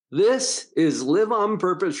This is Live on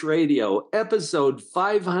Purpose Radio, episode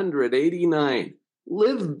 589.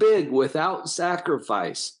 Live Big Without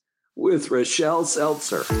Sacrifice with Rochelle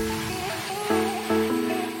Seltzer.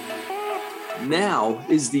 Now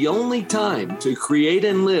is the only time to create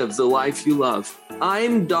and live the life you love.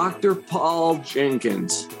 I'm Dr. Paul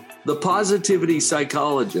Jenkins, the positivity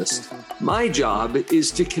psychologist. My job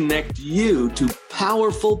is to connect you to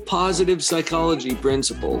powerful positive psychology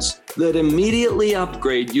principles that immediately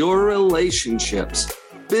upgrade your relationships,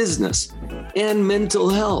 business, and mental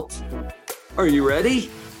health. Are you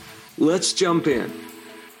ready? Let's jump in.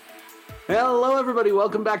 Hello, everybody.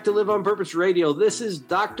 Welcome back to Live on Purpose Radio. This is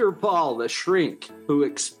Dr. Paul, the shrink who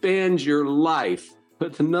expands your life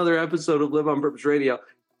with another episode of Live on Purpose Radio.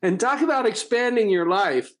 And talk about expanding your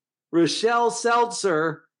life. Rochelle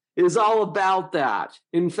Seltzer is all about that.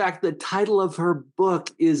 In fact, the title of her book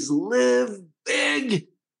is Live Big.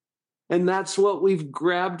 And that's what we've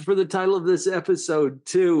grabbed for the title of this episode,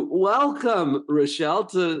 too. Welcome, Rochelle,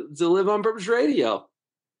 to Live on Purpose Radio.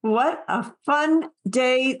 What a fun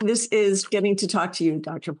day this is getting to talk to you,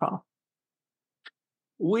 Dr. Paul.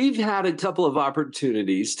 We've had a couple of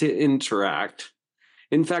opportunities to interact.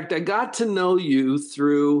 In fact, I got to know you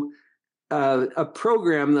through a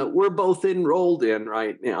program that we're both enrolled in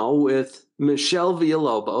right now with Michelle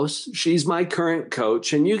Villalobos. She's my current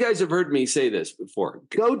coach. And you guys have heard me say this before.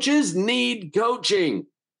 Coaches need coaching.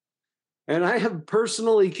 And I have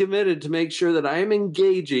personally committed to make sure that I am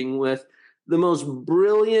engaging with the most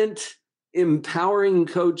brilliant, empowering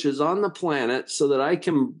coaches on the planet so that I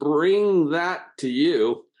can bring that to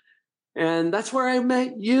you. And that's where I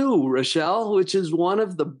met you, Rochelle, which is one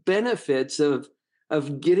of the benefits of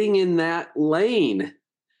getting in that lane,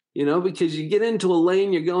 you know, because you get into a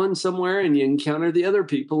lane, you're going somewhere and you encounter the other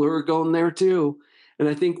people who are going there too. And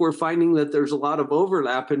I think we're finding that there's a lot of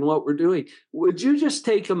overlap in what we're doing. Would you just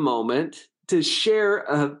take a moment to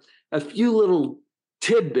share a few little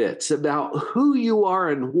tidbits about who you are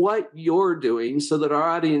and what you're doing so that our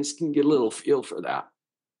audience can get a little feel for that?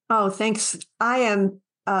 Oh, thanks. I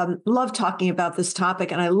love talking about this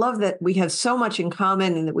topic, and I love that we have so much in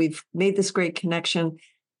common and that we've made this great connection.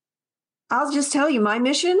 I'll just tell you, my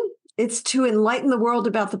mission, it's to enlighten the world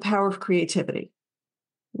about the power of creativity.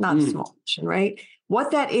 Not a small mission, right?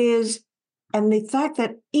 What that is, and the fact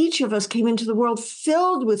that each of us came into the world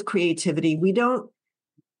filled with creativity. We don't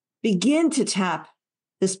begin to tap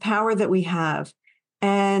this power that we have.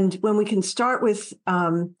 And when we can start with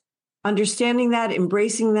understanding that,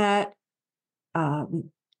 embracing that,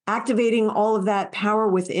 activating all of that power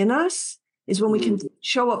within us is when we can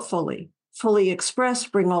show up fully express,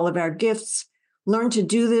 bring all of our gifts, learn to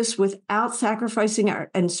do this without sacrificing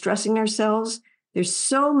and stressing ourselves. There's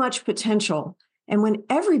so much potential. And when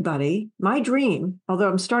everybody, my dream, although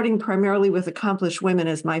I'm starting primarily with accomplished women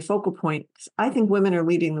as my focal point, I think women are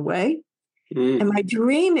leading the way. And my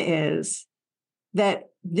dream is that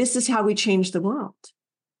this is how we change the world.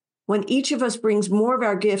 When each of us brings more of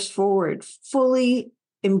our gifts forward, fully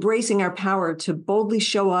embracing our power to boldly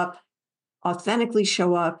show up, authentically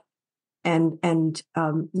show up, and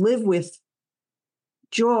live with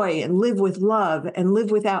joy and live with love and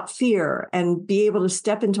live without fear and be able to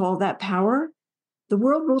step into all that power, the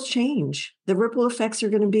world will change. The ripple effects are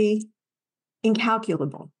going to be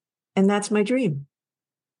incalculable. And that's my dream.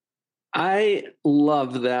 I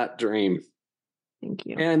love that dream. Thank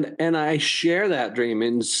you. And I share that dream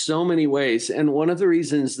in so many ways. And one of the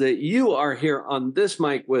reasons that you are here on this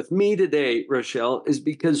mic with me today, Rochelle, is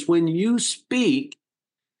because when you speak,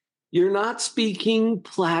 you're not speaking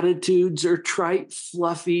platitudes or trite,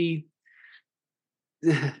 fluffy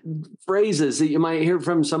phrases that you might hear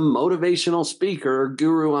from some motivational speaker or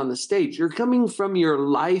guru on the stage. You're coming from your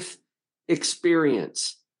life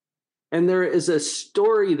experience. And there is a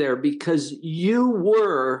story there because you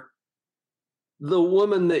were the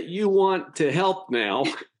woman that you want to help now.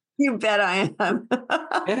 You bet I am.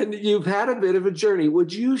 And you've had a bit of a journey.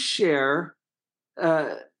 Would you share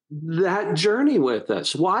that journey with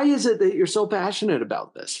us? Why is it that you're so passionate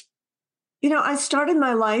about this? You know, I started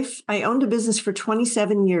my life, I owned a business for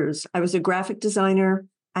 27 years. I was a graphic designer.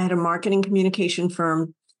 I had a marketing communication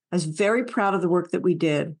firm. I was very proud of the work that we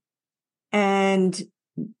did. And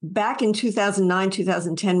back in 2009,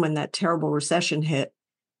 2010, when that terrible recession hit,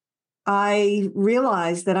 I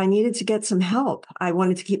realized that I needed to get some help. I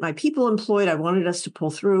wanted to keep my people employed. I wanted us to pull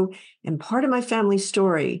through. And part of my family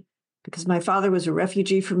story, because my father was a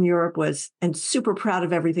refugee from Europe, and super proud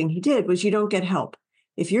of everything he did, was you don't get help.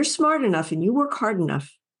 If you're smart enough and you work hard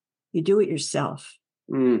enough, you do it yourself.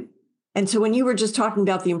 And so when you were just talking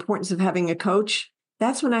about the importance of having a coach,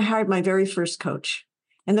 that's when I hired my very first coach.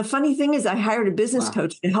 And the funny thing is, I hired a business Wow.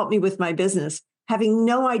 coach to help me with my business, having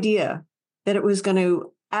no idea that it was going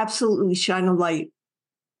to absolutely shine a light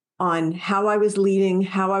on how I was leading,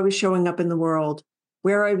 how I was showing up in the world,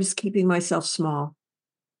 where I was keeping myself small,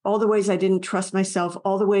 all the ways I didn't trust myself,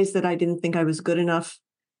 all the ways that I didn't think I was good enough,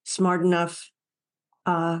 smart enough,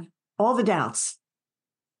 all the doubts.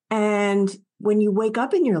 And when you wake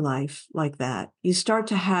up in your life like that, you start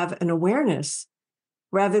to have an awareness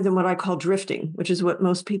rather than what I call drifting, which is what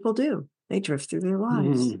most people do. They drift through their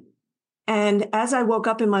lives. Mm. And as I woke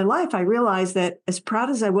up in my life, I realized that as proud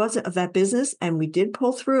as I was of that business, and we did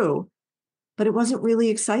pull through, but it wasn't really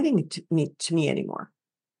exciting to me anymore.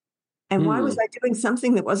 And why was Mm. I doing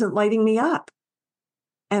something that wasn't lighting me up?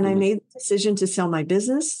 And I Mm. made the decision to sell my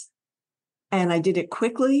business, and I did it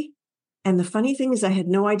quickly. And the funny thing is, I had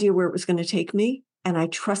no idea where it was going to take me. And I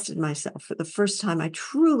trusted myself. For the first time, I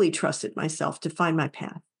truly trusted myself to find my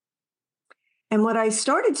path. And what I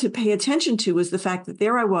started to pay attention to was the fact that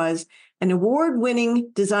there I was, an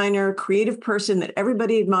award-winning designer, creative person that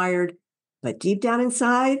everybody admired. But deep down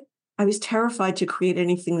inside, I was terrified to create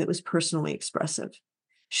anything that was personally expressive.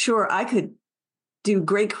 Sure, I could do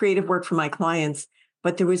great creative work for my clients,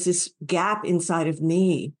 but there was this gap inside of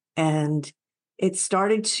me. And it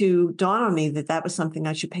started to dawn on me that that was something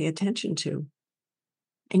I should pay attention to.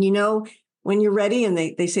 And when you're ready and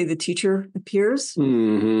they say the teacher appears,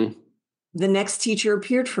 Mm-hmm. the next teacher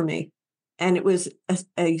appeared for me. And it was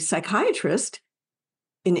a psychiatrist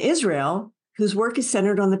in Israel whose work is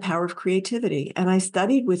centered on the power of creativity. And I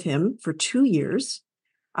studied with him for 2 years.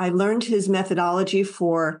 I learned his methodology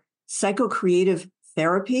for psycho-creative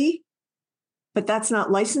therapy, but that's not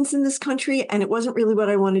licensed in this country. And it wasn't really what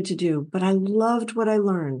I wanted to do, but I loved what I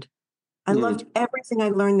learned. I loved everything I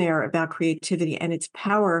learned there about creativity and its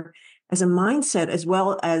power as a mindset, as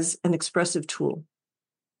well as an expressive tool.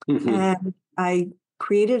 Mm-hmm. And I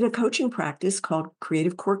created a coaching practice called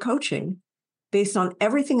Creative Core Coaching based on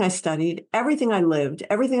everything I studied, everything I lived,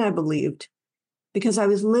 everything I believed, because I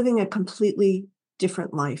was living a completely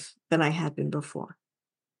different life than I had been before.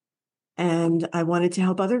 And I wanted to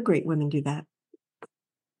help other great women do that.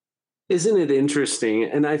 Isn't it interesting?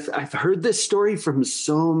 And I've heard this story from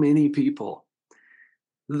so many people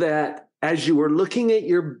that as you were looking at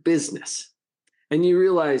your business and you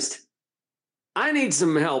realized, I need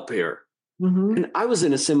some help here. Mm-hmm. And I was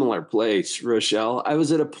in a similar place, Rochelle. I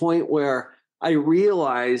was at a point where I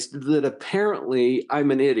realized that apparently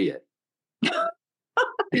I'm an idiot.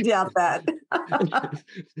 I doubt that.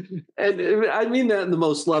 And I mean that in the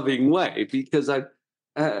most loving way, because I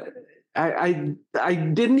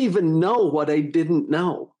didn't even know what I didn't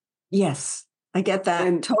know. Yes, I get that.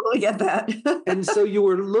 And Totally get that. and so you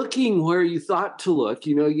were looking where you thought to look.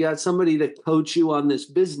 You got somebody to coach you on this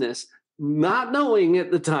business, not knowing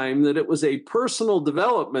at the time that it was a personal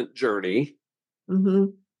development journey.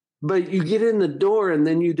 Mm-hmm. But you get in the door and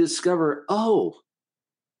then you discover, oh,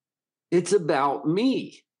 it's about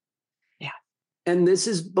me. Yeah. And this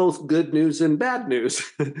is both good news and bad news.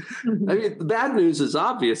 Mm-hmm. I mean, the bad news is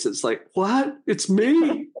obvious. It's like, what? It's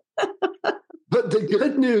me. But the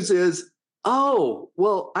good news is, oh,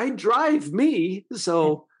 well, I drive me.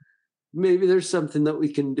 So maybe there's something that we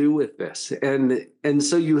can do with this. And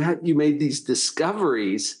so you made these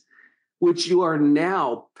discoveries, which you are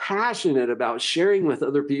now passionate about sharing with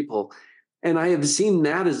other people. And I have seen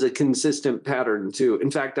that as a consistent pattern too.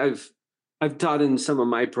 In fact, I've taught in some of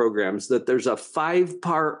my programs that there's a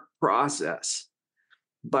 5-part process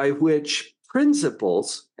by which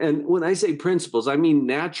principles, and when I say principles, I mean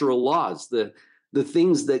natural laws, the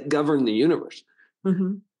things that govern the universe,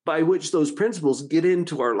 Mm-hmm. by which those principles get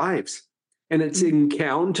into our lives. And it's Mm-hmm.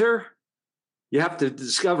 encounter. You have to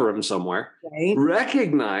discover them somewhere. Right.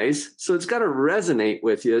 Recognize, so it's got to resonate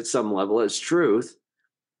with you at some level as truth.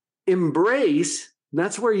 Embrace,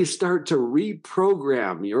 that's where you start to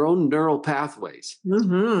reprogram your own neural pathways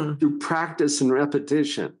Mm-hmm. through practice and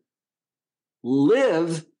repetition.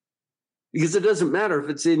 Live, because it doesn't matter if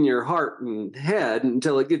it's in your heart and head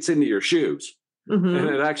until it gets into your shoes. Mm-hmm. And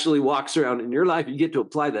it actually walks around in your life. You get to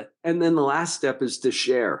apply that. And then the last step is to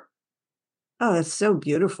share. Oh, that's so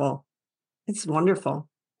beautiful. It's wonderful.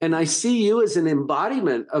 And I see you as an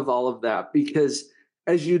embodiment of all of that, because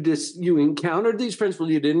as you encountered these principles,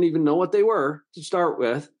 you didn't even know what they were to start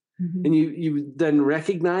with. Mm-hmm. And you then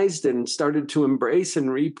recognized and started to embrace and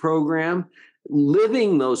reprogram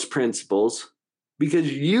living those principles,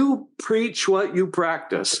 because you preach what you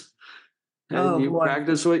practice and you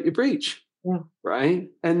practice what you preach. Yeah. Right.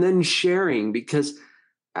 And then sharing, because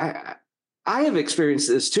I have experienced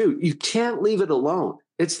this too. You can't leave it alone.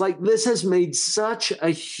 It's like, this has made such a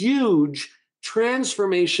huge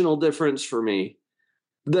transformational difference for me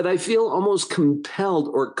that I feel almost compelled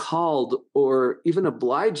or called or even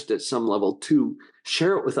obliged at some level to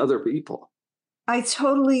share it with other people. I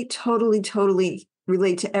totally, totally, totally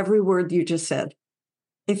relate to every word you just said.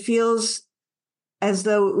 It feels as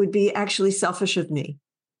though it would be actually selfish of me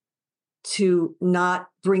to not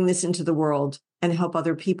bring this into the world and help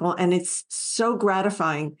other people. And it's so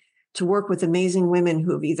gratifying to work with amazing women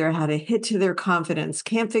who have either had a hit to their confidence,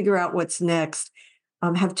 can't figure out what's next,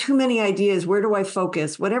 have too many ideas, where do I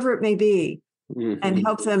focus, whatever it may be, and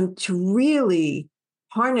help them to really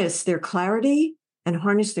harness their clarity and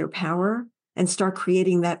harness their power and start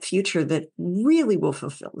creating that future that really will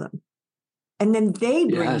fulfill them. And then they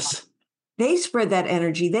bring they spread that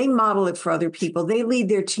energy, they model it for other people, they lead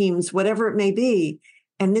their teams, whatever it may be.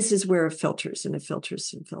 And this is where it filters and it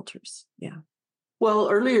filters and filters. Yeah. Well,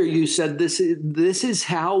 earlier you said this is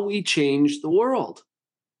how we change the world.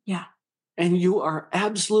 Yeah. And you are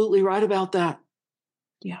absolutely right about that.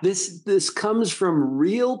 Yeah. This comes from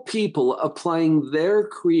real people applying their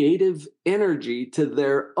creative energy to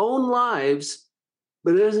their own lives,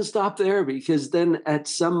 but it doesn't stop there, because then at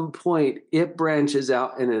some point it branches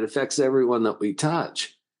out and it affects everyone that we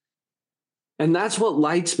touch. And that's what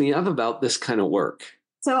lights me up about this kind of work.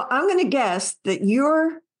 So I'm going to guess that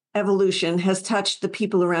your evolution has touched the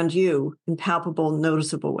people around you in palpable,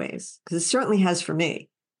 noticeable ways, because it certainly has for me.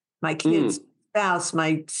 My kids, spouse,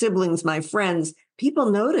 my siblings, my friends,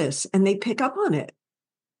 people notice and they pick up on it.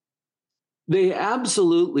 They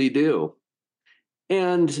absolutely do.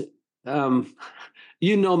 And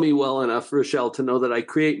you know me well enough, Rochelle, to know that I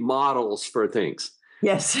create models for things.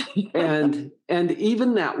 Yes. and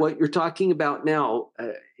even that, what you're talking about now,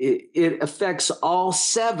 it affects all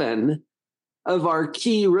 7 of our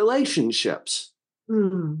key relationships.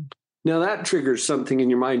 Now that triggers something in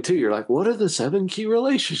your mind too. You're like, what are the 7 key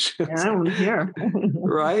relationships? Yeah, I want to hear.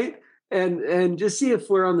 Right? And just see if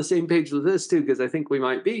we're on the same page with this too, because I think we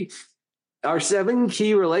might be. Our 7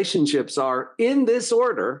 key relationships are, in this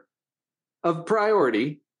order of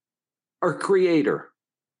priority, our creator.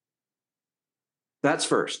 That's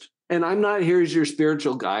first. And I'm not here as your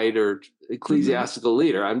spiritual guide or ecclesiastical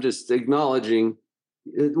leader. I'm just acknowledging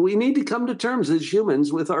we need to come to terms as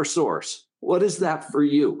humans with our source. What is that for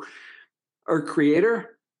you? Our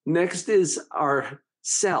creator. Next is our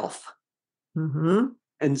self.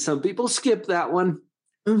 And some people skip that one.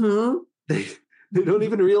 They don't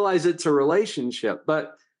even realize it's a relationship.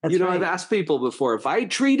 But, right. I've asked people before, if I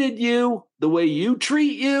treated you the way you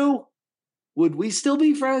treat you, would we still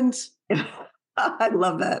be friends? I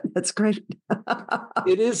love that. That's great.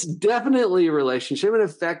 It is definitely a relationship and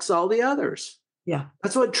affects all the others. Yeah.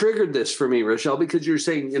 That's what triggered this for me, Rochelle, because you're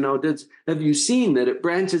saying, have you seen that it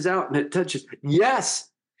branches out and it touches? Yes,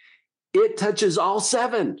 it touches all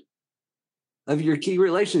 7 of your key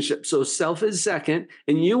relationships. So self is second.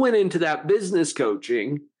 And you went into that business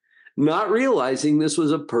coaching not realizing this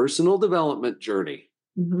was a personal development journey.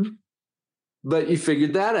 But you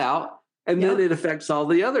figured that out. And then it affects all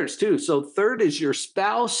the others too. So third is your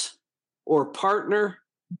spouse or partner.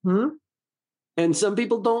 And some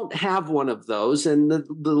people don't have one of those. And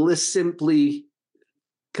the list simply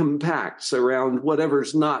compacts around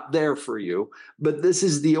whatever's not there for you. But this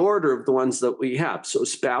is the order of the ones that we have. So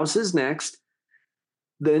spouse is next.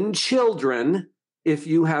 Then children, if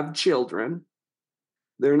you have children.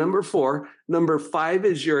 They're number 4. Number 5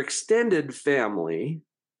 is your extended family.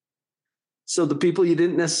 So the people you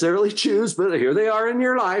didn't necessarily choose, but here they are in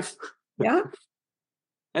your life. Yeah.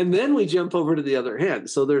 And then we jump over to the other hand.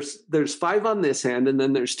 So there's 5 on this hand, and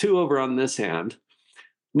then there's 2 over on this hand.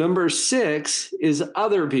 Number 6 is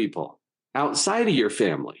other people outside of your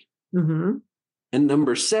family. And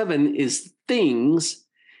number 7 is things,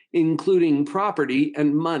 including property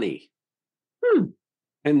and money.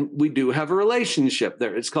 And we do have a relationship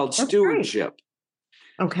there. It's called stewardship.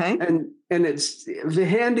 Okay. And it's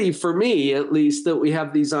handy for me, at least, that we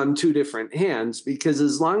have these on 2 different hands, because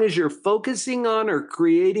as long as you're focusing on or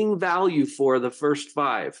creating value for the first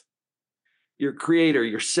 5, your creator,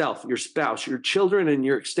 yourself, your spouse, your children, and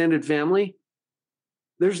your extended family,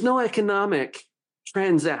 there's no economic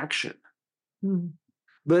transaction.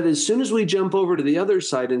 But as soon as we jump over to the other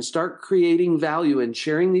side and start creating value and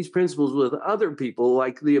sharing these principles with other people,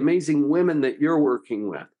 like the amazing women that you're working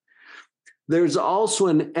with, there's also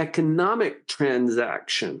an economic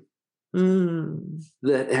transaction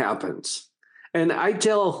that happens. And I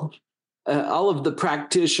tell all of the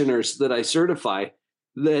practitioners that I certify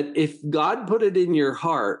that if God put it in your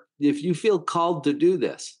heart, if you feel called to do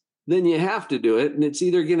this, then you have to do it. And it's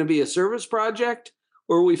either going to be a service project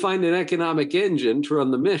or we find an economic engine to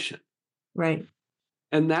run the mission. Right.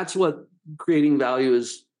 And that's what creating value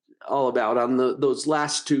is all about on those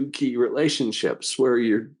last two key relationships where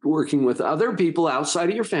you're working with other people outside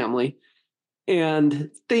of your family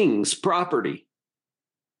and things, property.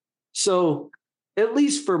 So at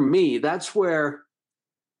least for me, that's where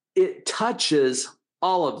it touches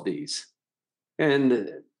all of these. And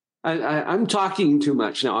I'm talking too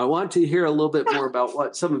much now. I want to hear a little bit more about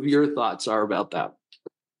what some of your thoughts are about that.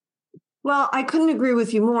 Well, I couldn't agree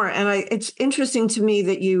with you more. And it's interesting to me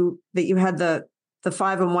that you had the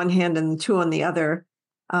 5 on one hand and the 2 on the other.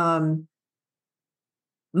 My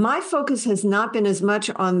focus has not been as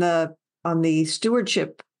much on the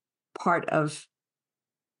stewardship part of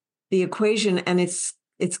the equation, and it's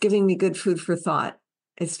giving me good food for thought.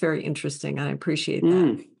 It's very interesting. I appreciate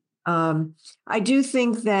that. I do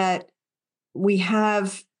think that we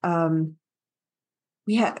have,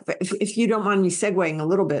 if you don't mind me segueing a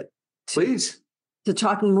little bit, please, to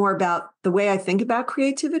talking more about the way I think about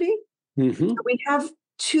creativity. So we have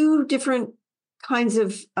 2 different kinds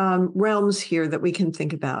of realms here that we can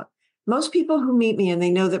think about. Most people who meet me and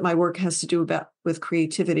they know that my work has to do with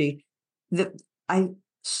creativity,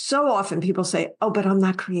 so often people say, "Oh, but I'm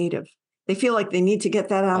not creative." They feel like they need to get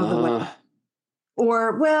that out of the way.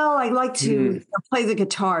 Or, well, I like to play the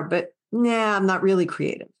guitar, but nah, I'm not really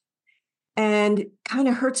creative. And kind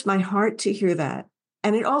of hurts my heart to hear that.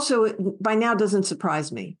 And it also, by now, doesn't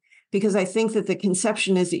surprise me, because I think that the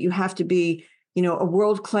conception is that you have to be, a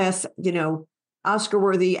world-class,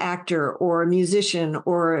 Oscar-worthy actor or a musician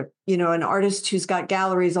or, an artist who's got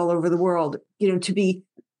galleries all over the world, to be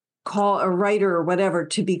called a writer or whatever,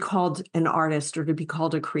 to be called an artist or to be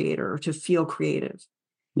called a creator or to feel creative.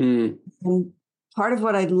 And part of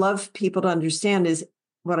what I'd love people to understand is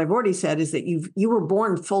what I've already said, is that you were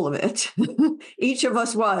born full of it. Each of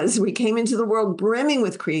us was. We came into the world brimming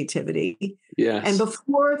with creativity. Yes. And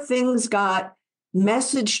before things got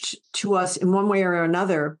messaged to us in one way or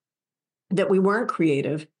another that we weren't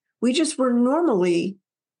creative, we just were normally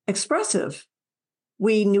expressive.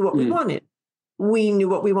 We knew what we wanted. We knew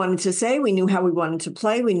what we wanted to say. We knew how we wanted to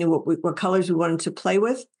play. We knew what colors we wanted to play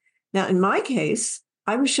with. Now, in my case,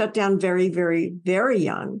 I was shut down very, very, very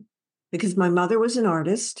young, because my mother was an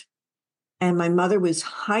artist and my mother was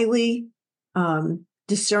highly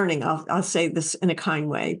discerning. I'll say this in a kind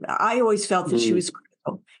way. I always felt that she was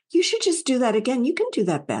critical. You should just do that again. You can do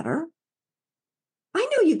that better. I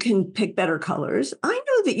know you can pick better colors. I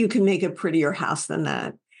know that you can make a prettier house than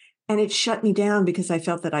that. And it shut me down because I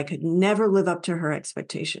felt that I could never live up to her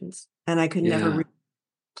expectations and I could never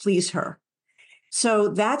please her. So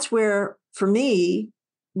that's where, for me,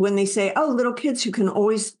 when they say, "Oh, little kids who can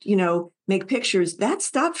always, make pictures," that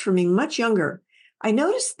stopped for me much younger. I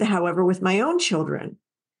noticed, however, with my own children,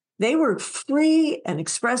 they were free and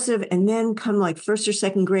expressive. And then come like 1st or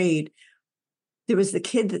 2nd grade, there was the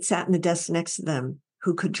kid that sat in the desk next to them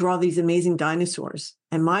who could draw these amazing dinosaurs.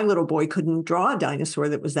 And my little boy couldn't draw a dinosaur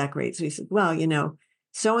that was that great. So he said, "Well,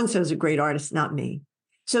 so-and-so's a great artist, not me."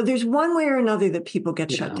 So there's one way or another that people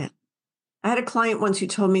get shut down. I had a client once who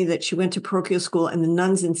told me that she went to parochial school and the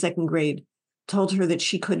nuns in 2nd grade told her that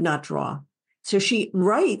she could not draw. So she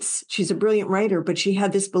writes, she's a brilliant writer, but she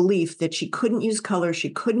had this belief that she couldn't use color, she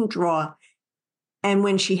couldn't draw. And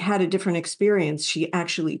when she had a different experience, she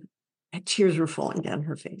actually, tears were falling down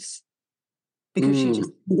her face because she just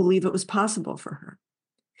didn't believe it was possible for her.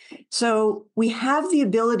 So we have the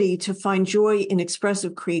ability to find joy in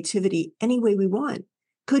expressive creativity any way we want.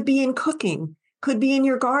 Could be in cooking, could be in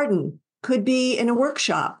your garden, could be in a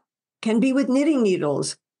workshop, can be with knitting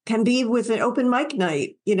needles, can be with an open mic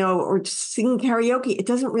night, or singing karaoke. It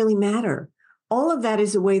doesn't really matter. All of that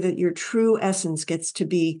is a way that your true essence gets to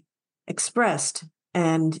be expressed,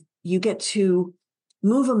 and you get to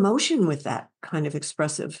move emotion with that kind of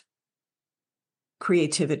expressive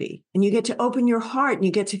creativity. And you get to open your heart and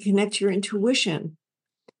you get to connect your intuition,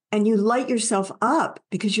 and you light yourself up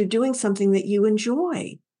because you're doing something that you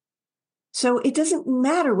enjoy. So it doesn't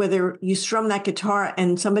matter whether you strum that guitar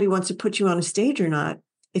and somebody wants to put you on a stage or not.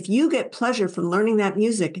 If you get pleasure from learning that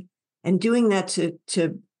music and doing that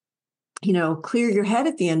to clear your head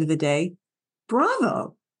at the end of the day,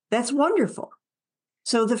 bravo, that's wonderful.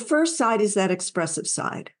 So the first side is that expressive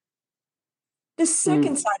side. The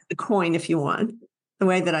second side of the coin, if you want, the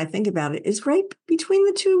way that I think about it, is right between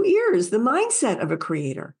the 2 ears, the mindset of a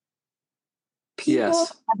creator. People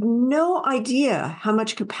have no idea how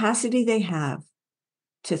much capacity they have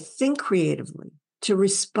to think creatively, to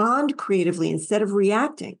respond creatively instead of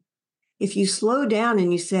reacting. If you slow down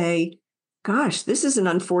and you say, "Gosh, this is an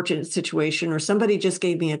unfortunate situation," or "Somebody just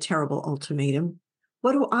gave me a terrible ultimatum.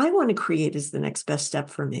 What do I want to create as the next best step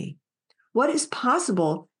for me? What is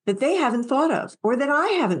possible that they haven't thought of or that I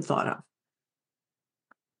haven't thought of?"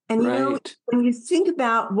 And, Right. when you think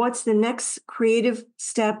about what's the next creative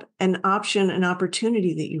step and option and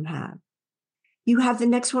opportunity that you have the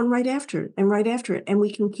next one right after it and right after it. And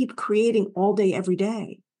we can keep creating all day, every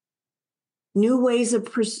day. New ways of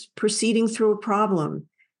proceeding through a problem,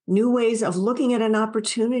 new ways of looking at an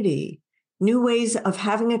opportunity, new ways of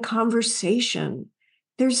having a conversation.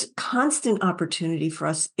 There's constant opportunity for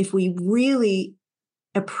us if we really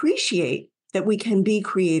appreciate that we can be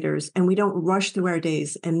creators and we don't rush through our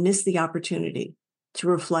days and miss the opportunity to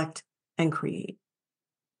reflect and create.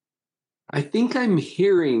 I think I'm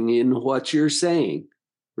hearing in what you're saying,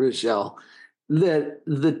 Rochelle, that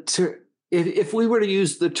if we were to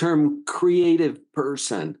use the term creative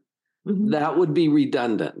person, that would be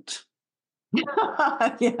redundant.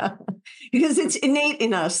 Yeah, because it's innate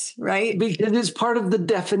in us, right? Because it's part of the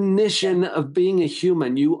definition of being a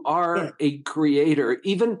human. You Yeah. are a creator.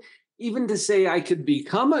 Even to say I could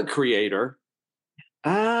become a creator,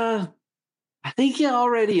 I think you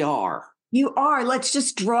already are. You are. Let's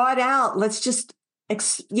just draw it out. Let's just,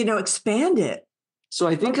 expand it. So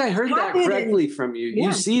I think I heard that correctly from you.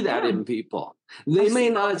 You see that in people. They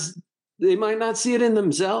might not see it in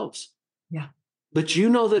themselves. Yeah. But you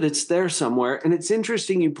know that it's there somewhere. And it's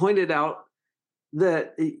interesting. You pointed out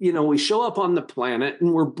that, we show up on the planet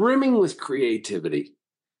and we're brimming with creativity.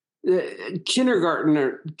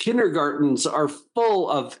 Kindergartens are full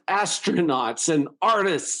of astronauts and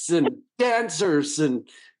artists and dancers and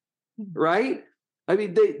right. I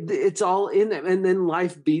mean, it's all in them. And then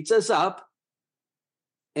life beats us up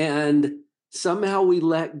and somehow we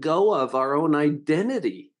let go of our own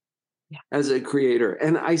identity as a creator.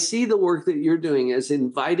 And I see the work that you're doing as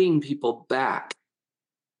inviting people back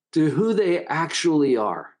to who they actually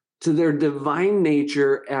are, to their divine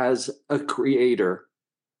nature as a creator.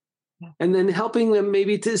 And then helping them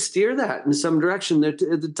maybe to steer that in some direction.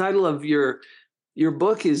 The title of your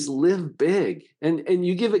book is Live Big. And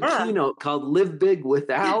you give a keynote called Live Big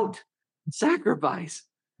Without Sacrifice.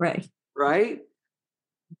 Right. Right?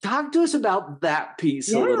 Talk to us about that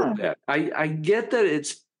piece a little bit. I get that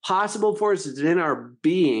it's possible for us, it's in our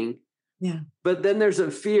being. Yeah. But then there's a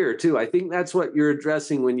fear too. I think that's what you're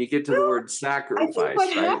addressing when you get to the word sacrifice. I think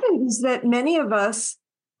what happens is that many of us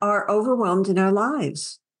are overwhelmed in our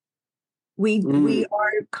lives. We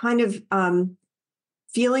are kind of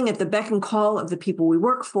feeling at the beck and call of the people we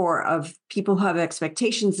work for, of people who have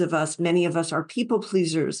expectations of us. Many of us are people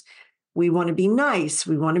pleasers. We want to be nice.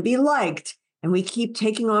 We want to be liked. And we keep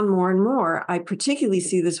taking on more and more. I particularly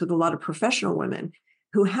see this with a lot of professional women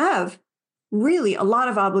who have really a lot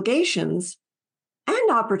of obligations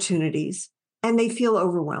and opportunities, and they feel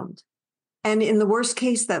overwhelmed. And in the worst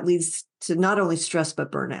case, that leads to not only stress,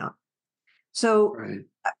 but burnout. So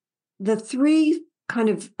the three kind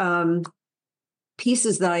of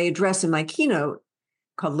pieces that I address in my keynote,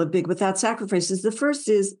 called Live Big Without Sacrifices, the first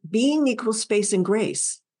is being equals space and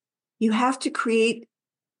grace. You have to create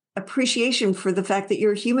appreciation for the fact that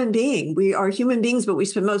you're a human being. We are human beings, but we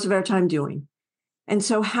spend most of our time doing. And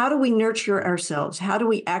so how do we nurture ourselves? How do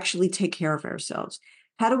we actually take care of ourselves?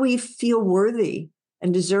 How do we feel worthy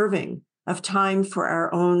and deserving of time for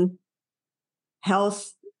our own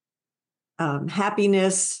health,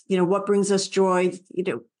 happiness? What brings us joy?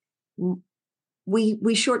 We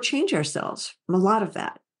shortchange ourselves from a lot of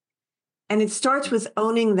that. And it starts with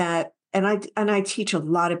owning that. And I teach a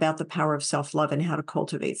lot about the power of self-love and how to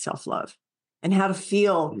cultivate self-love and how to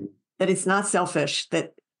feel that it's not selfish,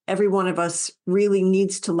 that every one of us really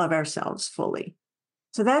needs to love ourselves fully.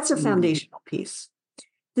 So that's a foundational piece.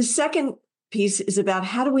 The second piece is about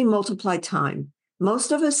how do we multiply time?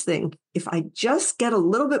 Most of us think if I just get a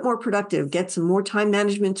little bit more productive, get some more time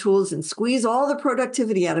management tools and squeeze all the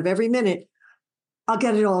productivity out of every minute, I'll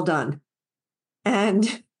get it all done.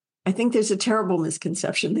 And I think there's a terrible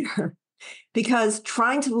misconception there because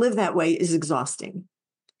trying to live that way is exhausting.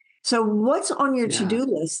 So what's on your to-do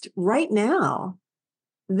list right now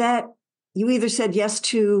that you either said yes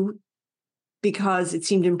to because it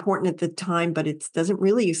seemed important at the time, but it doesn't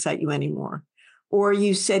really excite you anymore? Or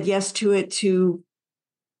you said yes to it to,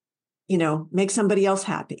 make somebody else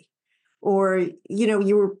happy? Or,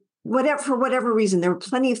 you were for whatever reason, there were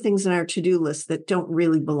plenty of things on our to-do list that don't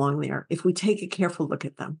really belong there if we take a careful look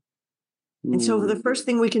at them. And so the first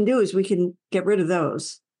thing we can do is we can get rid of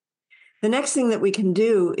those. The next thing that we can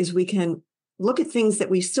do is we can look at things that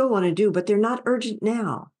we still want to do, but they're not urgent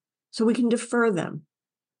now. So we can defer them.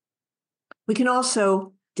 We can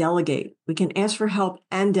also delegate. We can ask for help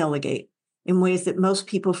and delegate in ways that most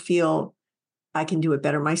people feel I can do it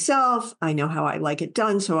better myself. I know how I like it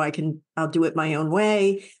done, so I'll do it my own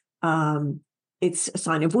way. It's a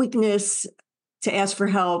sign of weakness to ask for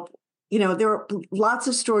help. there are lots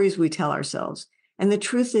of stories we tell ourselves. And the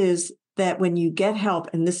truth is that when you get help,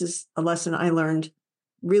 and this is a lesson I learned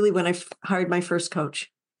really when I hired my first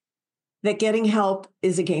coach, that getting help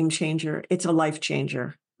is a game changer. It's a life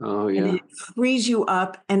changer. Oh, yeah. And it frees you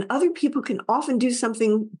up. And other people can often do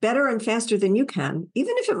something better and faster than you can,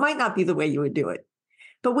 even if it might not be the way you would do it.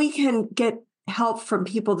 But we can get help from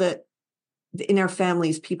people that in our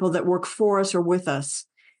families, people that work for us or with us,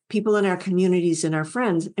 people in our communities and our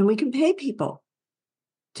friends, and we can pay people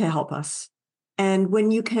to help us. And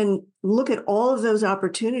when you can look at all of those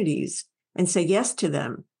opportunities and say yes to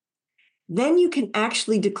them, then you can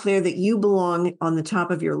actually declare that you belong on the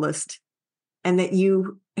top of your list, and that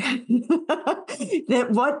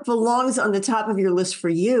that what belongs on the top of your list for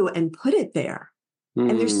you, and put it there.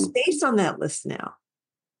 And there's space on that list now.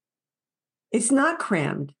 It's not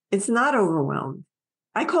crammed. It's not overwhelmed.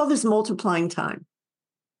 I call this multiplying time.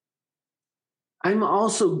 I'm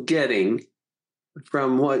also getting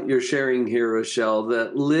from what you're sharing here, Rochelle,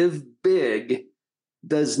 that live big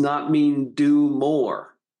does not mean do more.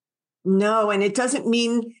 No, and it doesn't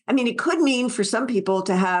mean, it could mean for some people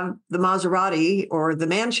to have the Maserati or the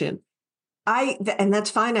mansion. And that's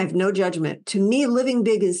fine. I have no judgment. To me, living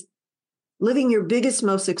big is living your biggest,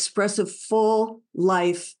 most expressive, full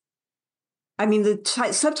life. The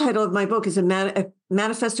subtitle of my book is a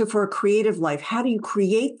manifesto for a creative life. How do you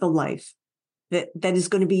create the life that is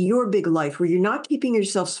going to be your big life, where you're not keeping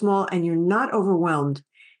yourself small and you're not overwhelmed,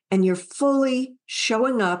 and you're fully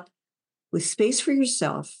showing up with space for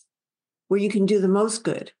yourself, where you can do the most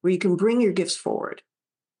good, where you can bring your gifts forward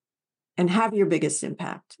and have your biggest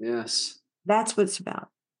impact. Yes. That's what it's about.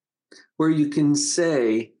 Where you can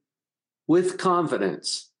say with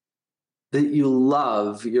confidence that you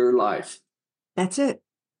love your life. That's it.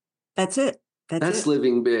 That's it. That's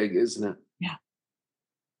living big, isn't it? Yeah.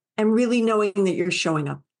 And really knowing that you're showing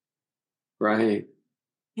up. Right.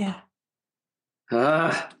 Yeah.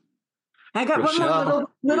 I got Rochelle, one more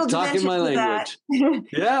little talking dimension my to language. that.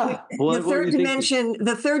 Yeah. The third dimension,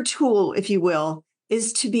 the third tool, if you will,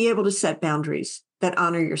 is to be able to set boundaries that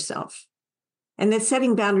honor yourself. And that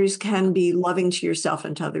setting boundaries can be loving to yourself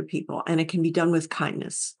and to other people, and it can be done with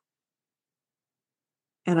kindness.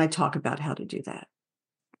 And I talk about how to do that.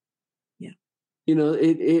 Yeah.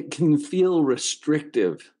 It can feel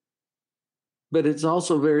restrictive, but it's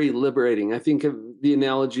also very liberating. I think of the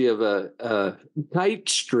analogy of a kite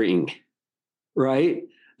string, right?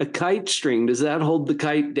 A kite string, does that hold the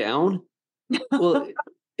kite down? Well,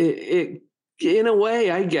 it in a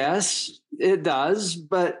way, I guess it does,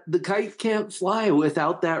 but the kite can't fly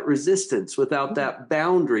without that resistance, without that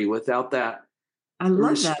boundary, without that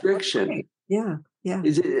restriction. Yeah. Yeah.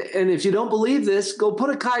 And if you don't believe this, go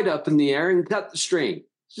put a kite up in the air and cut the string.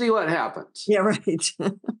 See what happens. Yeah, right. It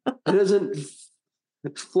doesn't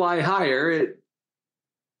fly higher. It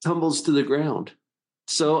tumbles to the ground.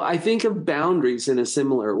 So I think of boundaries in a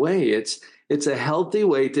similar way. It's a healthy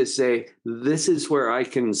way to say, this is where I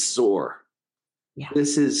can soar. Yeah.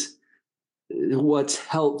 This is what's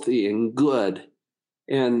healthy and good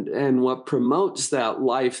and what promotes that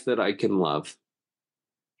life that I can love.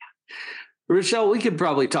 Rochelle, we could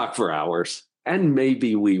probably talk for hours, and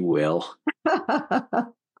maybe we will.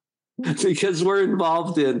 Because we're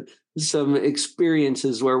involved in some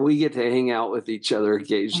experiences where we get to hang out with each other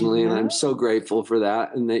occasionally. And I'm so grateful for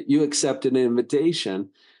that, and that you accepted an invitation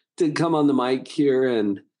to come on the mic here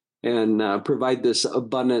and provide this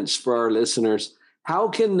abundance for our listeners. How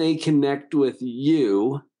can they connect with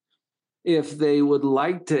you if they would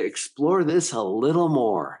like to explore this a little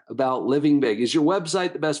more about living big? Is your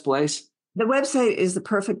website the best place? The website is the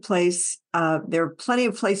perfect place. There are plenty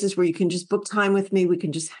of places where you can just book time with me. We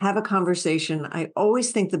can just have a conversation. I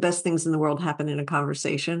always think the best things in the world happen in a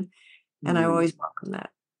conversation, and I always welcome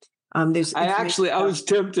that. I was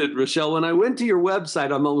tempted, Rochelle. When I went to your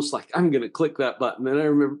website, I'm almost like, I'm going to click that button. And I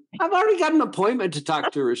remember, I've already got an appointment to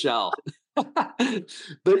talk to Rochelle.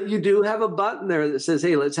 But you do have a button there that says,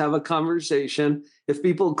 hey, let's have a conversation. If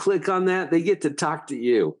people click on that, they get to talk to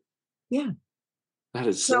you. Yeah. That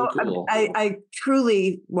is so cool. I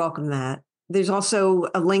truly welcome that. There's also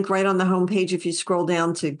a link right on the homepage if you scroll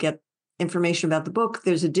down to get information about the book.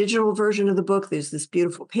 There's a digital version of the book. There's this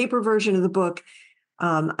beautiful paper version of the book.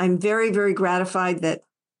 I'm very, very gratified that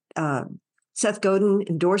Seth Godin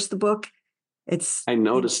endorsed the book. I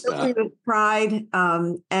noticed that. With pride.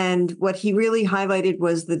 And what he really highlighted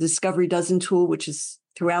was the Discovery Dozen tool, which is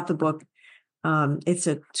throughout the book. It's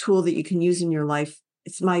a tool that you can use in your life.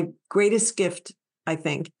 It's my greatest gift, I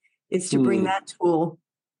think, is to bring that tool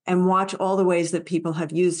and watch all the ways that people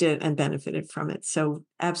have used it and benefited from it. So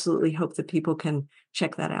absolutely hope that people can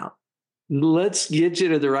check that out. Let's get you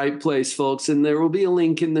to the right place, folks. And there will be a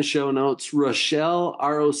link in the show notes. Rochelle,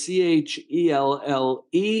 Rochelle,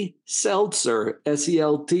 Seltzer,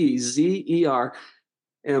 Seltzer,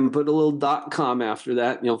 and put a little .com after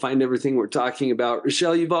that, and you'll find everything we're talking about.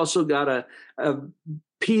 Rochelle, you've also got a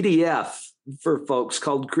PDF for folks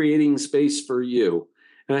called Creating Space for You.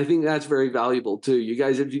 And I think that's very valuable too. You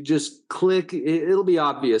guys, if you just click, it'll be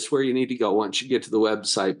obvious where you need to go once you get to the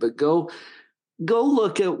website. But go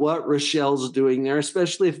look at what Rochelle's doing there,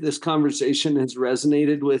 especially if this conversation has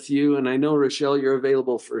resonated with you. And I know, Rochelle, you're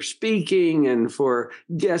available for speaking and for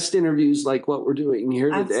guest interviews like what we're doing here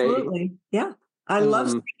today. Absolutely. Yeah. I love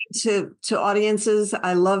speaking to audiences.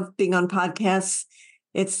 I love being on podcasts.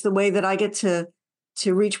 It's the way that I get to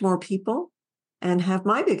reach more people and have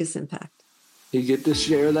my biggest impact. You get to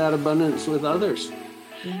share that abundance with others.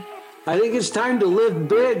 Yeah. I think it's time to live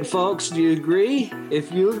big, folks. Do you agree?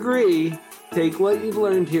 If you agree, take what you've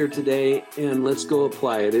learned here today and let's go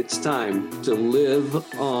apply it. It's time to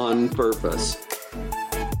live on purpose.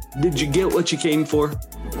 Did you get what you came for?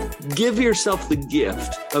 Give yourself the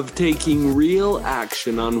gift of taking real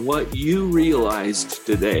action on what you realized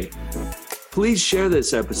today. Please share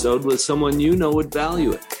this episode with someone you know would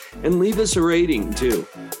value it and leave us a rating too.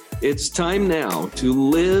 It's time now to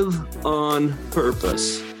live on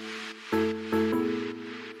purpose.